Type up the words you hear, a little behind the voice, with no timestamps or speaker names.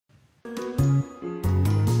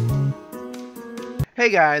Hey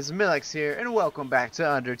guys, Millex here, and welcome back to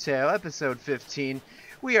Undertale, episode 15.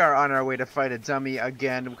 We are on our way to fight a dummy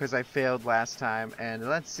again because I failed last time, and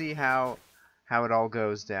let's see how it all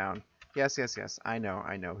goes down. Yes, I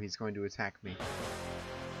know, he's going to attack me.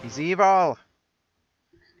 He's evil!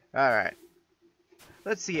 Alright,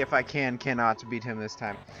 let's see if I cannot beat him this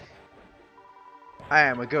time. I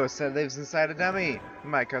am a ghost that lives inside a dummy.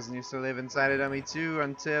 My cousin used to live inside a dummy too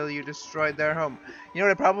until you destroyed their home. You know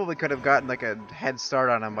what, I probably could have gotten like a head start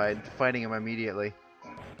on him by fighting him immediately.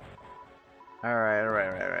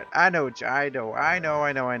 Alright. I know.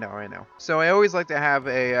 So I always like to have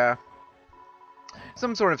a,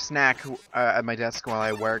 some sort of snack at my desk while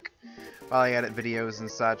I work, while I edit videos and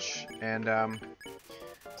such, and,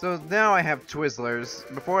 so now I have Twizzlers.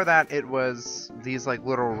 Before that, it was these, like,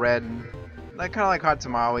 little red, like, kind of like hot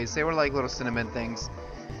tamales. They were like little cinnamon things.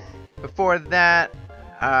 Before that,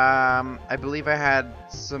 I believe I had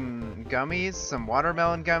some gummies, some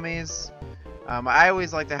watermelon gummies. I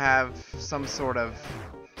always like to have some sort of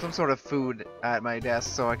food at my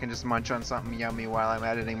desk so I can just munch on something yummy while I'm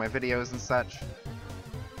editing my videos and such.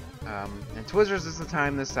 And Twizzlers is the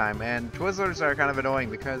time this time, and Twizzlers are kind of annoying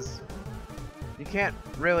because you can't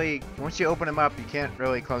really, once you open them up, you can't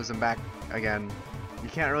really close them back again. You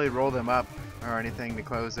can't really roll them up or anything to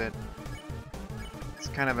close it. It's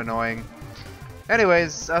kind of annoying.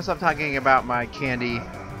 Anyways, I'll stop talking about my candy,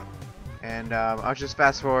 and I'll just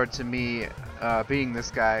fast forward to me being this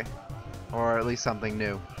guy, or at least something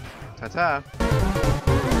new. Ta-ta!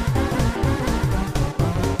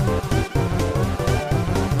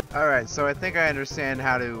 Alright, so I think I understand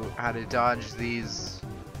how to dodge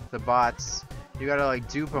the bots. You gotta like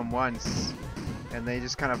dupe them once, and they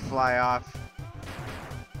just kind of fly off.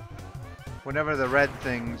 Whenever the red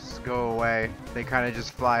things go away, they kind of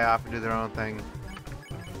just fly off and do their own thing.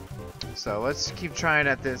 So let's keep trying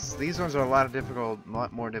at this. These ones are a lot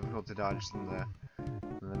more difficult to dodge than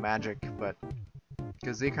the magic, but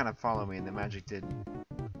because they kind of follow me and the magic did.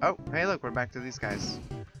 Oh, hey, look, we're back to these guys.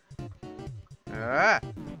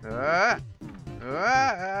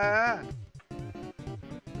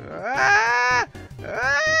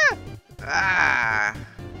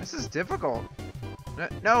 This is difficult.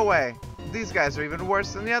 No way. These guys are even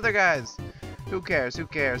worse than the other guys. Who cares?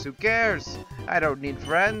 I don't need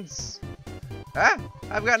friends. Ah!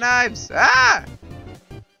 I've got knives. Ah!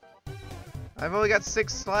 I've only got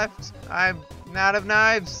 6 left. I'm out of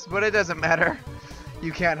knives, but it doesn't matter.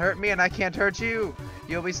 You can't hurt me and I can't hurt you.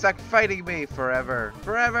 You'll be stuck fighting me forever.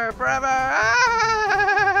 Forever. Ah!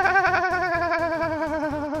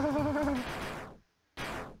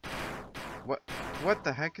 What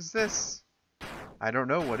the heck is this? I don't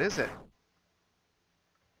know. What is it?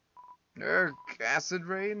 Acid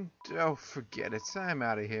rain? Oh, forget it. I'm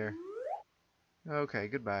out of here. Okay,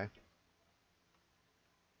 goodbye.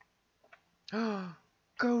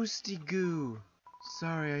 Ghosty goo!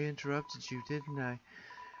 Sorry I interrupted you, didn't I?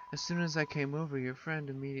 As soon as I came over, your friend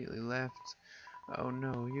immediately left. Oh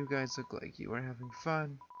no, you guys look like you were having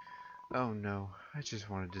fun. Oh no, I just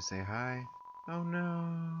wanted to say hi. Oh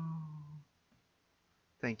no.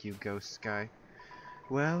 Thank you, ghost guy.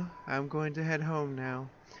 Well, I'm going to head home now.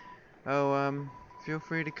 Oh, feel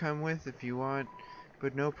free to come with if you want,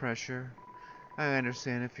 but no pressure. I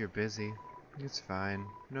understand if you're busy. It's fine,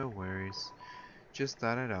 no worries. Just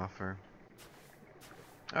thought I'd offer.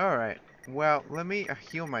 Alright, well, let me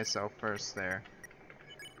heal myself first there.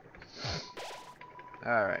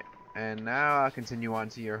 Alright, and now I'll continue on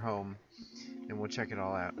to your home, and we'll check it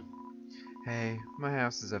all out. Hey, my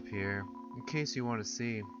house is up here, in case you want to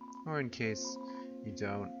see, or in case you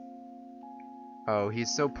don't. Oh,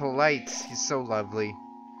 he's so polite, he's so lovely.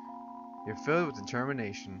 You're filled with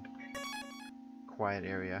determination. Quiet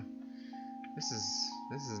area. This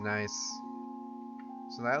is nice.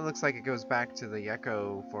 So that looks like it goes back to the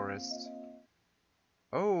Echo Forest.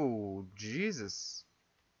 Oh, Jesus.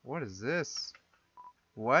 What is this?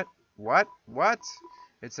 What?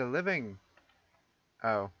 It's a living.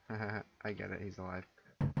 Oh, I get it. He's alive.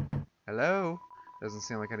 Hello? Doesn't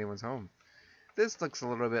seem like anyone's home. This looks a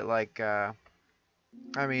little bit like, I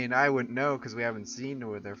mean, I wouldn't know because we haven't seen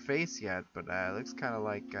their face yet, but it looks kind of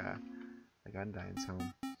like Undyne's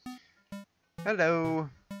home. Hello.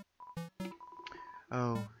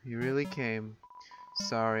 Oh, you really came.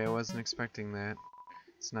 Sorry, I wasn't expecting that.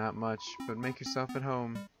 It's not much, but make yourself at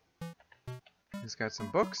home. Who's got some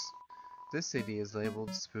books? This CD is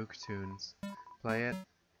labeled Spook Tunes. Play it?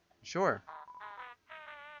 Sure.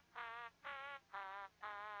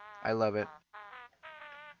 I love it.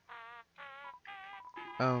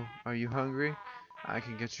 Oh, are you hungry? I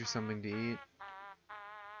can get you something to eat.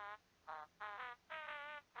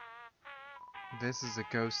 This is a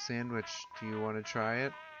ghost sandwich. Do you want to try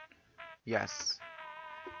it? Yes.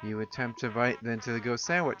 You attempt to bite into the ghost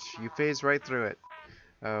sandwich. You phase right through it.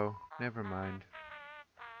 Oh, never mind.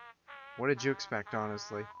 What did you expect,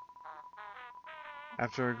 honestly?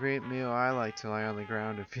 After a great meal, I like to lie on the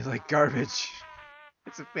ground and feel like garbage.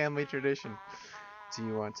 It's a family tradition. Do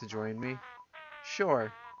you want to join me?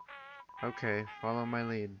 Sure. Okay, follow my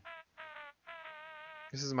lead.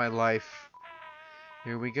 This is my life.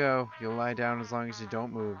 Here we go. You'll lie down as long as you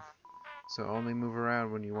don't move. So only move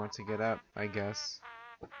around when you want to get up, I guess.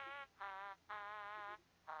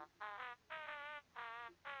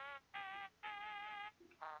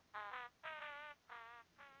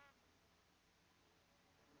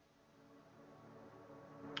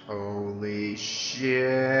 Holy shit!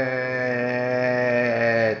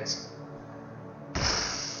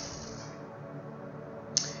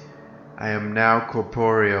 I am now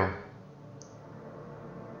corporeal.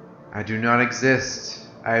 I do not exist.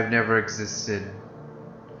 I have never existed.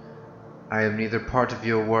 I am neither part of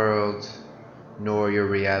your world nor your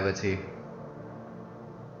reality.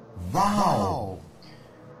 Wow!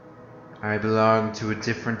 I belong to a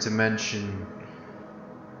different dimension,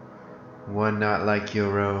 one not like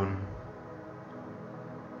your own.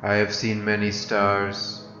 I have seen many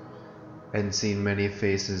stars and seen many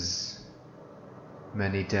faces,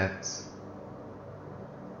 many deaths,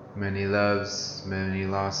 many loves, many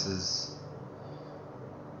losses,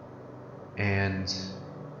 and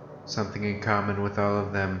something in common with all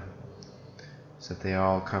of them is that they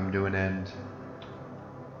all come to an end,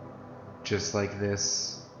 just like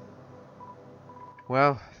this.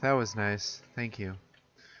 Well, that was nice. Thank you.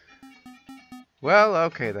 Well,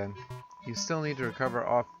 okay then. You still need to recover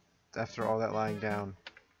off after all that lying down.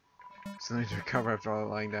 Still need to recover after all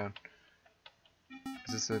that lying down.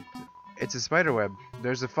 Is this a... It's a spider web.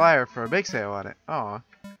 There's a flyer for a bake sale on it. Aw.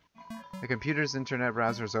 The computer's internet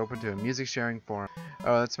browser is open to a music sharing forum.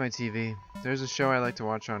 Oh, that's my TV. There's a show I like to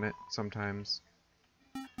watch on it sometimes.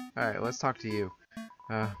 Alright, let's talk to you.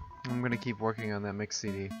 I'm gonna keep working on that mix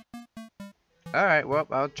CD. Alright, well,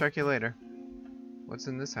 I'll check you later. What's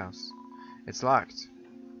in this house? It's locked.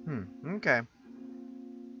 Okay.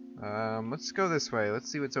 Let's go this way.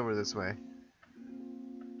 Let's see what's over this way.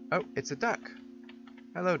 Oh, it's a duck.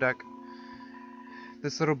 Hello, duck.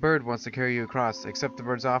 This little bird wants to carry you across. Accept the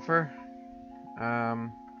bird's offer?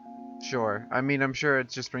 Sure. I mean, I'm sure it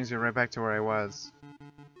just brings me right back to where I was.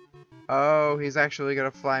 Oh, he's actually gonna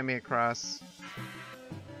fly me across.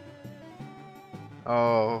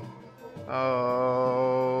 Oh.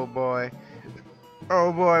 Oh, boy.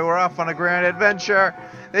 Oh, boy, we're off on a grand adventure.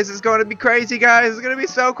 This is going to be crazy, guys. It's going to be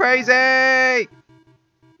so crazy. And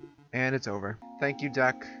it's over. Thank you,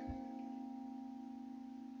 duck.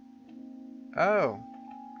 Oh.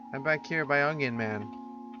 I'm back here by Onion Man.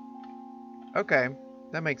 Okay.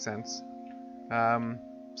 That makes sense.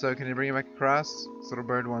 So can you bring it back across? This little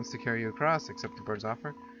bird wants to carry you across. Accept the bird's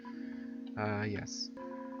offer. Yes.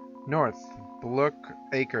 North. Blook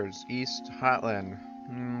Acres. East. Hotland.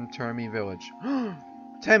 Termy Village.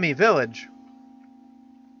 Temmie Village?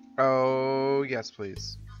 Oh, yes,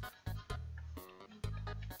 please.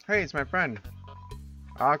 Hey, it's my friend.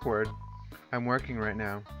 Awkward. I'm working right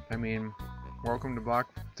now. I mean, welcome to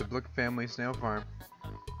Blook Family Snail Farm.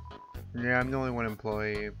 Yeah, I'm the only one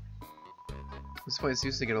employee. This place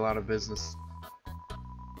used to get a lot of business.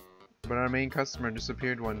 But our main customer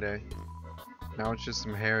disappeared one day. Now it's just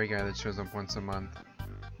some hairy guy that shows up once a month.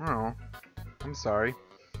 Oh, I'm sorry.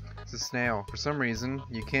 It's a snail. For some reason,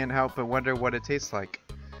 you can't help but wonder what it tastes like.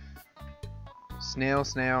 Snail,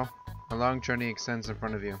 snail, a long journey extends in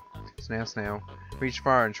front of you. Snail, snail, reach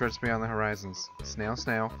far and stretch beyond the horizons. Snail,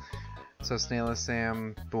 snail, so snail is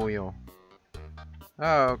Sam Boyle.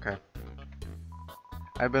 Oh, okay.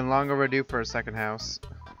 I've been long overdue for a second house.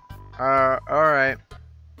 Alright.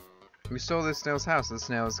 We stole this snail's house. This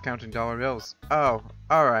snail is counting dollar bills. Oh,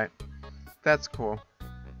 alright. That's cool.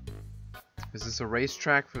 Is this a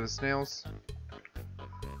racetrack for the snails?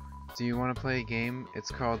 Do you want to play a game? It's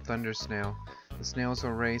called Thunder Snail. The snails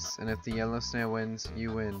will race, and if the yellow snail wins,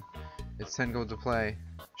 you win. It's 10 gold to play.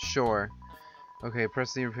 Sure. Okay,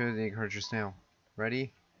 press the repeatedly to encourage your snail.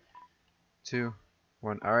 Ready? 2,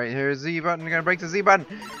 1. Alright, here's the Z button. You're gonna break the Z button.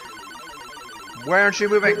 Why aren't you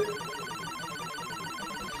moving?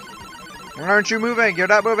 Why aren't you moving? You're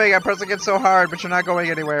not moving. I'm pressing it so hard, but you're not going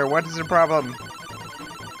anywhere. What is your problem?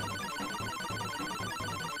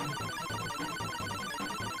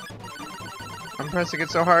 I'm pressing it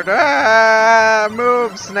so hard. Ah!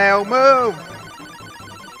 Move, snail, move!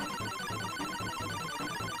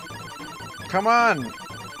 Come on!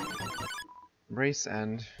 Race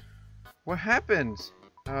end. What happened?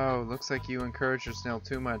 Oh, looks like you encouraged her snail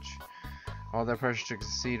too much. All that pressure to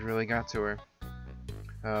succeed really got to her.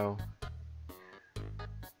 Oh.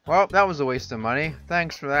 Well, that was a waste of money.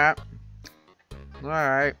 Thanks for that.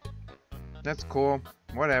 Alright. That's cool.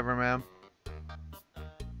 Whatever, man.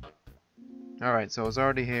 Alright, so it's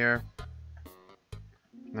already here.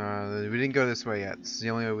 We didn't go this way yet. This is the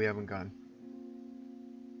only way we haven't gone.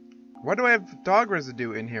 Why do I have dog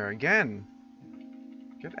residue in here again?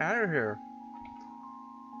 Get out of here.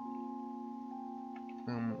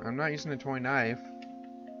 I'm not using a toy knife.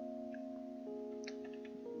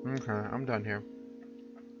 Okay, I'm done here.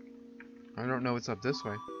 I don't know what's up this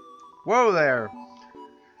way. Whoa there!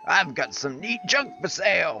 I've got some neat junk for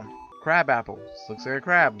sale! Crab apples. Looks like a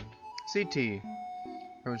crab. CT.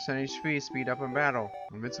 Coach 10 HP, speed up in battle.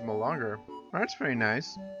 Invincible longer. That's pretty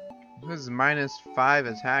nice. This is -5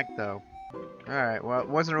 attack though. Alright, well, it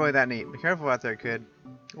wasn't really that neat. Be careful out there, kid.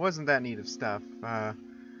 It wasn't that neat of stuff.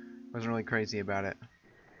 Wasn't really crazy about it.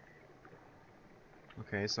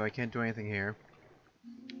 Okay, so I can't do anything here.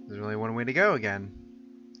 There's only one way to go again.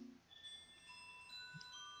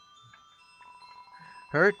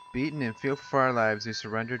 Hurt, beaten, and fearful for our lives, we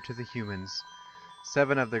surrendered to the humans.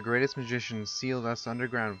 7 of their greatest magicians sealed us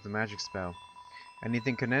underground with a magic spell.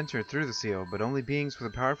 Anything can enter through the seal, but only beings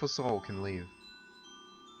with a powerful soul can leave.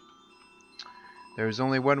 There is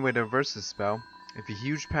only one way to reverse this spell. If a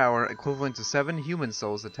huge power, equivalent to 7 human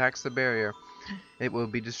souls, attacks the barrier, it will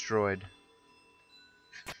be destroyed.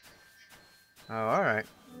 Oh, alright.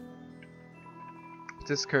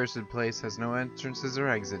 This cursed place has no entrances or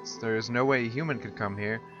exits. There is no way a human could come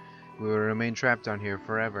here. We will remain trapped down here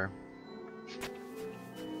forever.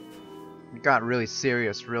 It got really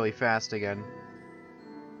serious really fast again.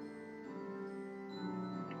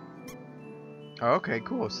 Oh, okay,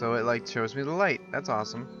 cool. So it like shows me the light. That's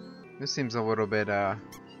awesome. This seems a little bit out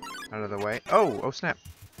of the way. Oh snap.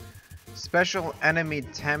 Special enemy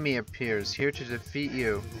Temmie appears, here to defeat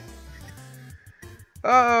you.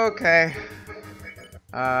 Oh, okay.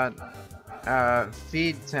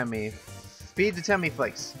 Feed Temmie. Feed the Temmie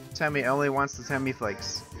flakes. Temmie only wants the Temmie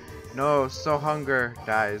flakes. No, so hunger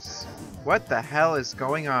dies. What the hell is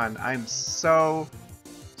going on? I'm so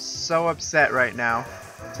upset right now.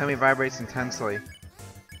 Temmie vibrates intensely.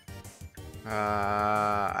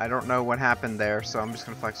 I don't know what happened there, so I'm just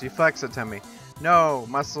gonna flex. You flex it, Temmie. No,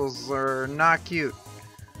 muscles are not cute.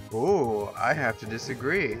 Ooh, I have to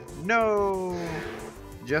disagree. No!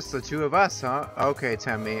 Just the 2 of us, huh? Okay,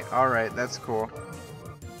 Temmie. Alright, that's cool.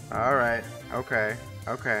 Alright, okay,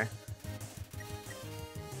 okay.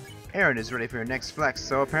 Aaron is ready for your next flex,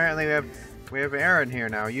 so apparently we have Aaron here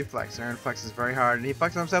now. You flex. Aaron flexes very hard, and he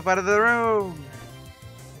flexes himself out of the room!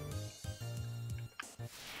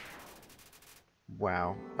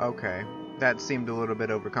 Wow, okay. That seemed a little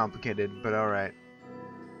bit overcomplicated, but alright.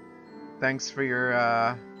 Thanks for your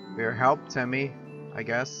help, Temmie, I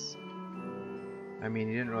guess. I mean,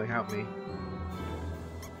 you didn't really help me.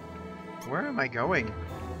 Where am I going?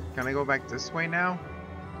 Can I go back this way now?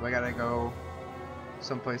 Do I gotta go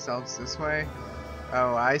someplace else this way?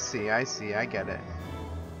 Oh, I see, I get it.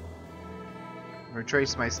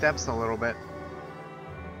 Retrace my steps a little bit.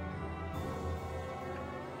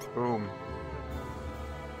 Boom.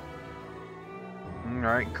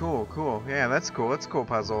 Alright, cool, cool. Yeah, that's cool. That's a cool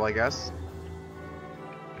puzzle, I guess.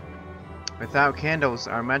 Without candles,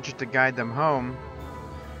 our magic to guide them home,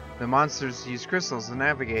 the monsters use crystals to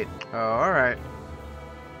navigate. Oh, alright.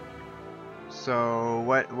 So,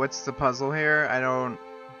 what's the puzzle here? I don't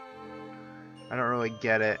really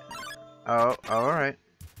get it. Oh, alright.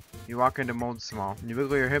 You walk into mold small. You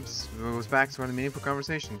wiggle your hips, wiggles back to one meaningful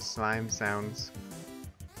conversation. Slime sounds.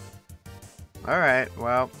 Alright,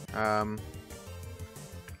 well,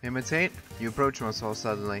 imitate? You approach muscle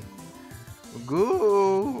suddenly.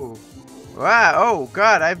 Goo! Wow, oh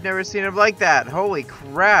god, I've never seen him like that. Holy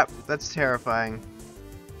crap, that's terrifying.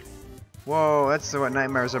 Whoa, that's what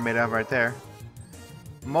nightmares are made of right there.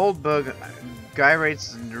 Mold bug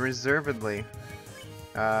gyrates reservedly.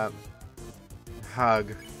 Hug.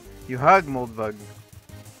 You hug, mold bug.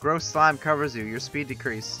 Gross slime covers you. Your speed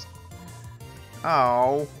decreased.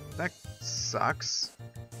 Oh, that sucks.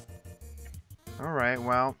 Alright,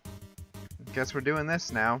 well, guess we're doing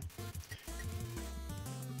this now.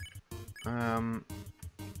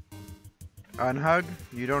 Unhug?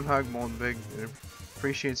 You don't hug mold bug. It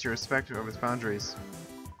appreciates your respect of its boundaries.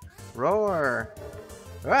 Roar!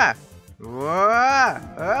 Ah! Ah!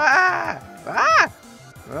 Ah! Ah!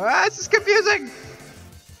 Ah! This is confusing!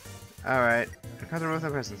 Alright. Encounter with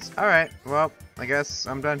a presence. Alright, well, I guess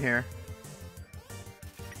I'm done here.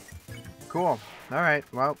 Cool. Alright,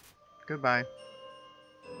 well, goodbye.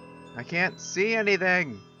 I can't see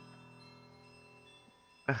anything.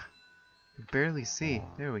 Ugh, I can barely see.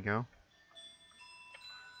 There we go.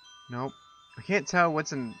 Nope. I can't tell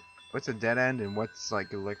what's a dead end and what's like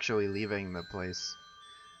actually leaving the place.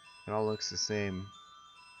 It all looks the same.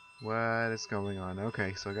 What is going on?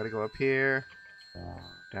 Okay, so I gotta go up here,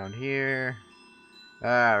 down here.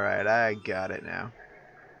 Alright, I got it now.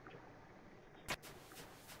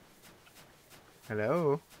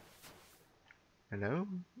 Hello? Hello?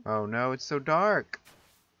 Oh no, it's so dark.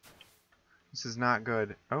 This is not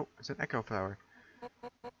good. Oh, it's an echo flower.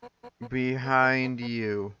 Behind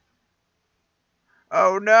you.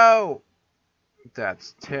 Oh no!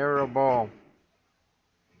 That's terrible.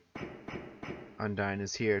 Undyne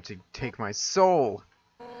is here to take my soul.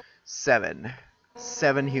 7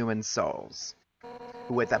 human souls.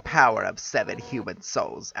 With the power of 7 human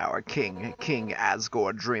souls, our king, King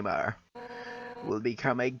Asgore Dreamer, will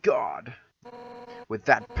become a god. With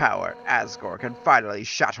that power, Asgore can finally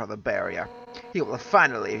shatter the barrier. He will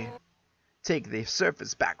finally take the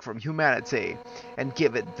surface back from humanity and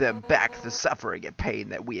give them back the suffering and pain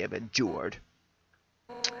that we have endured.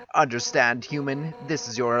 Understand, human, this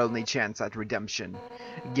is your only chance at redemption.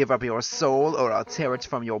 Give up your soul or I'll tear it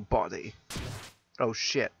from your body. Oh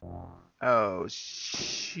shit. Oh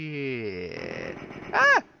shit.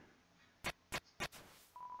 Ah!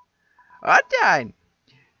 Undyne!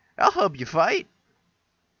 I'll help you fight.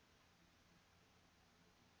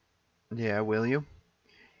 Yeah, will you?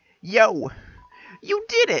 Yo! You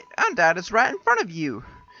did it! Undyne is right in front of you!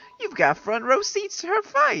 You've got front row seats to her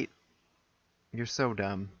fight! You're so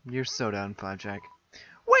dumb. You're so dumb, Flapjack.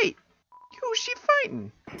 Wait! Who's she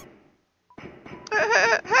fighting?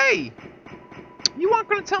 Hey! You aren't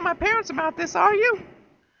gonna tell my parents about this, are you?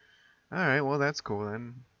 Alright, well that's cool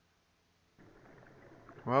then.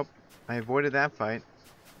 Well, I avoided that fight.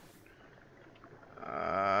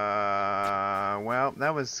 Well,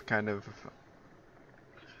 that was kind of...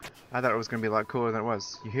 I thought it was gonna be a lot cooler than it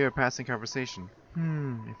was. You hear a passing conversation.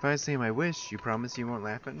 If I say my wish, you promise you won't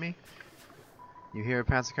laugh at me? You hear a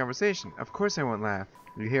passing conversation. Of course I won't laugh.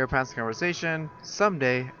 You hear a passing conversation.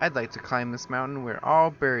 Someday, I'd like to climb this mountain we're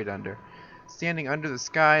all buried under. Standing under the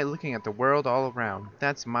sky, looking at the world all around.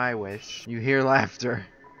 That's my wish. You hear laughter.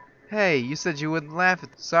 Hey, you said you wouldn't laugh.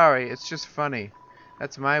 Sorry, it's just funny.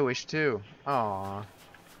 That's my wish too. Aww.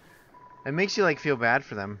 It makes you like feel bad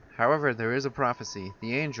for them. However, there is a prophecy.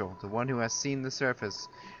 The angel, the one who has seen the surface,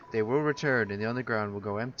 they will return and the underground will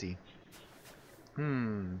go empty.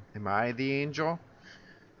 Am I the angel?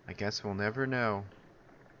 I guess we'll never know.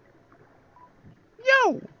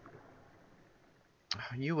 Yo!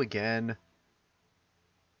 You again.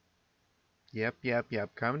 Yep.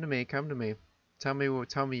 Come to me, come to me. Tell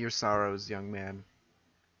me your sorrows, young man.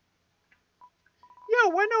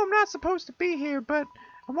 Yo, I know I'm not supposed to be here, but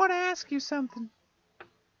I want to ask you something.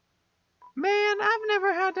 Man, I've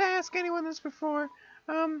never had to ask anyone this before.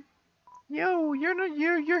 Yo,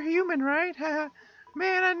 you're human, right?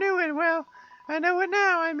 Man, I knew it. Well, I know it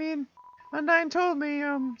now. I mean, Undyne told me,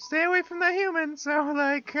 stay away from the humans. So,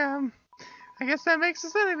 like, I guess that makes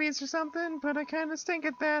us enemies or something. But I kind of stink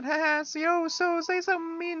at that. Haha. So say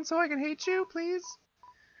something mean so I can hate you, please.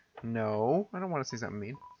 No, I don't want to say something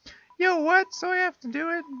mean. Yo, what? So I have to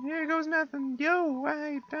do it? Here goes nothing. Yo,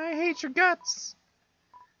 I hate your guts.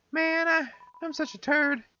 Man, I'm such a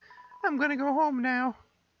turd. I'm gonna go home now.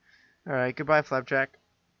 Alright, goodbye, Flapjack.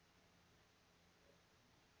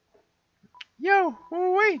 Yo,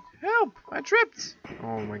 oh wait, help! I tripped!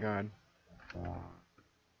 Oh my god.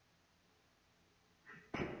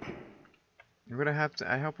 I'm gonna have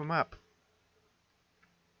to, I help him up.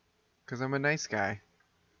 Cause I'm a nice guy.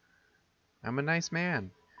 I'm a nice man.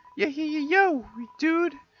 Yo,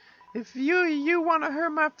 dude! If you wanna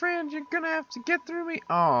hurt my friend, you're gonna have to get through me.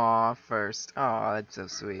 Aw, first. Aw, that's so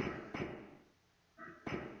sweet.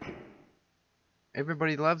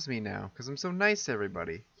 Everybody loves me now, because I'm so nice to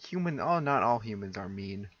everybody. Not all humans are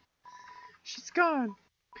mean. She's gone.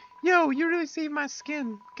 Yo, you really saved my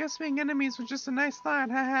skin. Guess being enemies was just a nice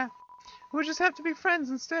thought, haha. We'll just have to be friends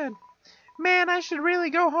instead. Man, I should really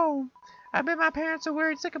go home. I bet my parents are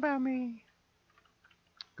worried sick about me.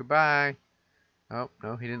 Goodbye. Oh,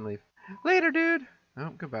 no, he didn't leave. Later, dude. Oh,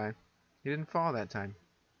 goodbye. He didn't fall that time.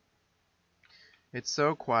 It's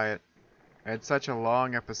so quiet. I had such a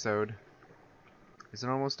long episode. Is it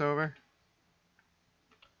almost over?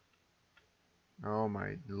 Oh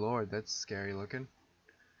my lord, that's scary looking.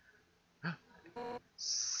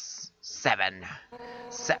 7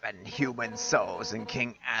 human souls and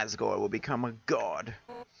King Asgore will become a god.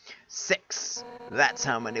 6. That's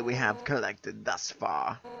how many we have collected thus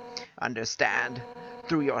far. Understand?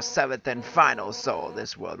 through your seventh and final soul,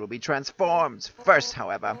 this world will be transformed. First,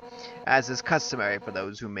 however, as is customary for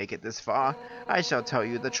those who make it this far, I shall tell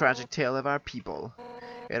you the tragic tale of our people.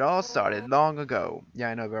 It all started long ago. Yeah,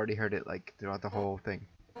 I know, I've already heard it, like, throughout the whole thing.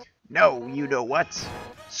 No, you know what?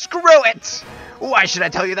 Screw it! Why should I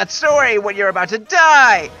tell you that story when you're about to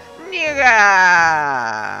die?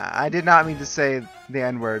 I did not mean to say the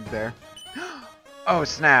N-word there. Oh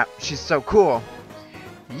snap, she's so cool.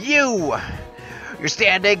 You're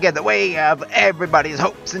standing in the way of everybody's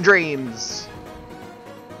hopes and dreams.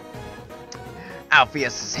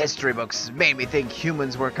 Alpheus' history books made me think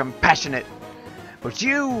humans were compassionate. But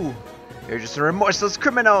you're just a remorseless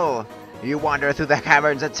criminal. You wander through the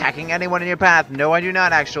caverns attacking anyone in your path. No, I do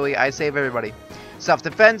not actually. I save everybody.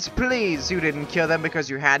 Self-defense, please. You didn't kill them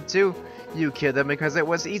because you had to. You killed them because it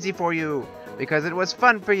was easy for you. Because it was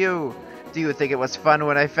fun for you. Do you think it was fun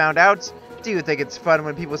when I found out? Do you think it's fun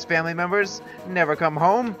when people's family members never come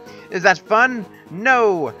home? Is that fun?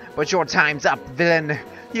 No. But your time's up, villain.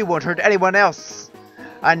 You won't hurt anyone else.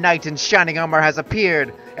 A knight in shining armor has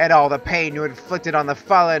appeared, and all the pain you inflicted on the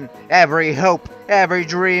fallen, every hope, every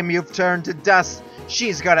dream you've turned to dust,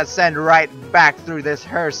 she's gonna send right back through this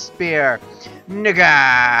her spear. Nigga,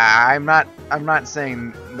 I'm not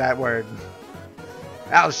saying that word.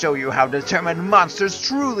 I'll show you how determined monsters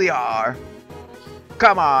truly are.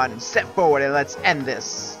 Come on, step forward and let's end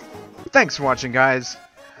this. Thanks for watching, guys.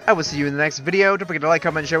 I will see you in the next video. Don't forget to like,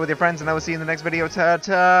 comment, and share with your friends, and I will see you in the next video. Ta-ta!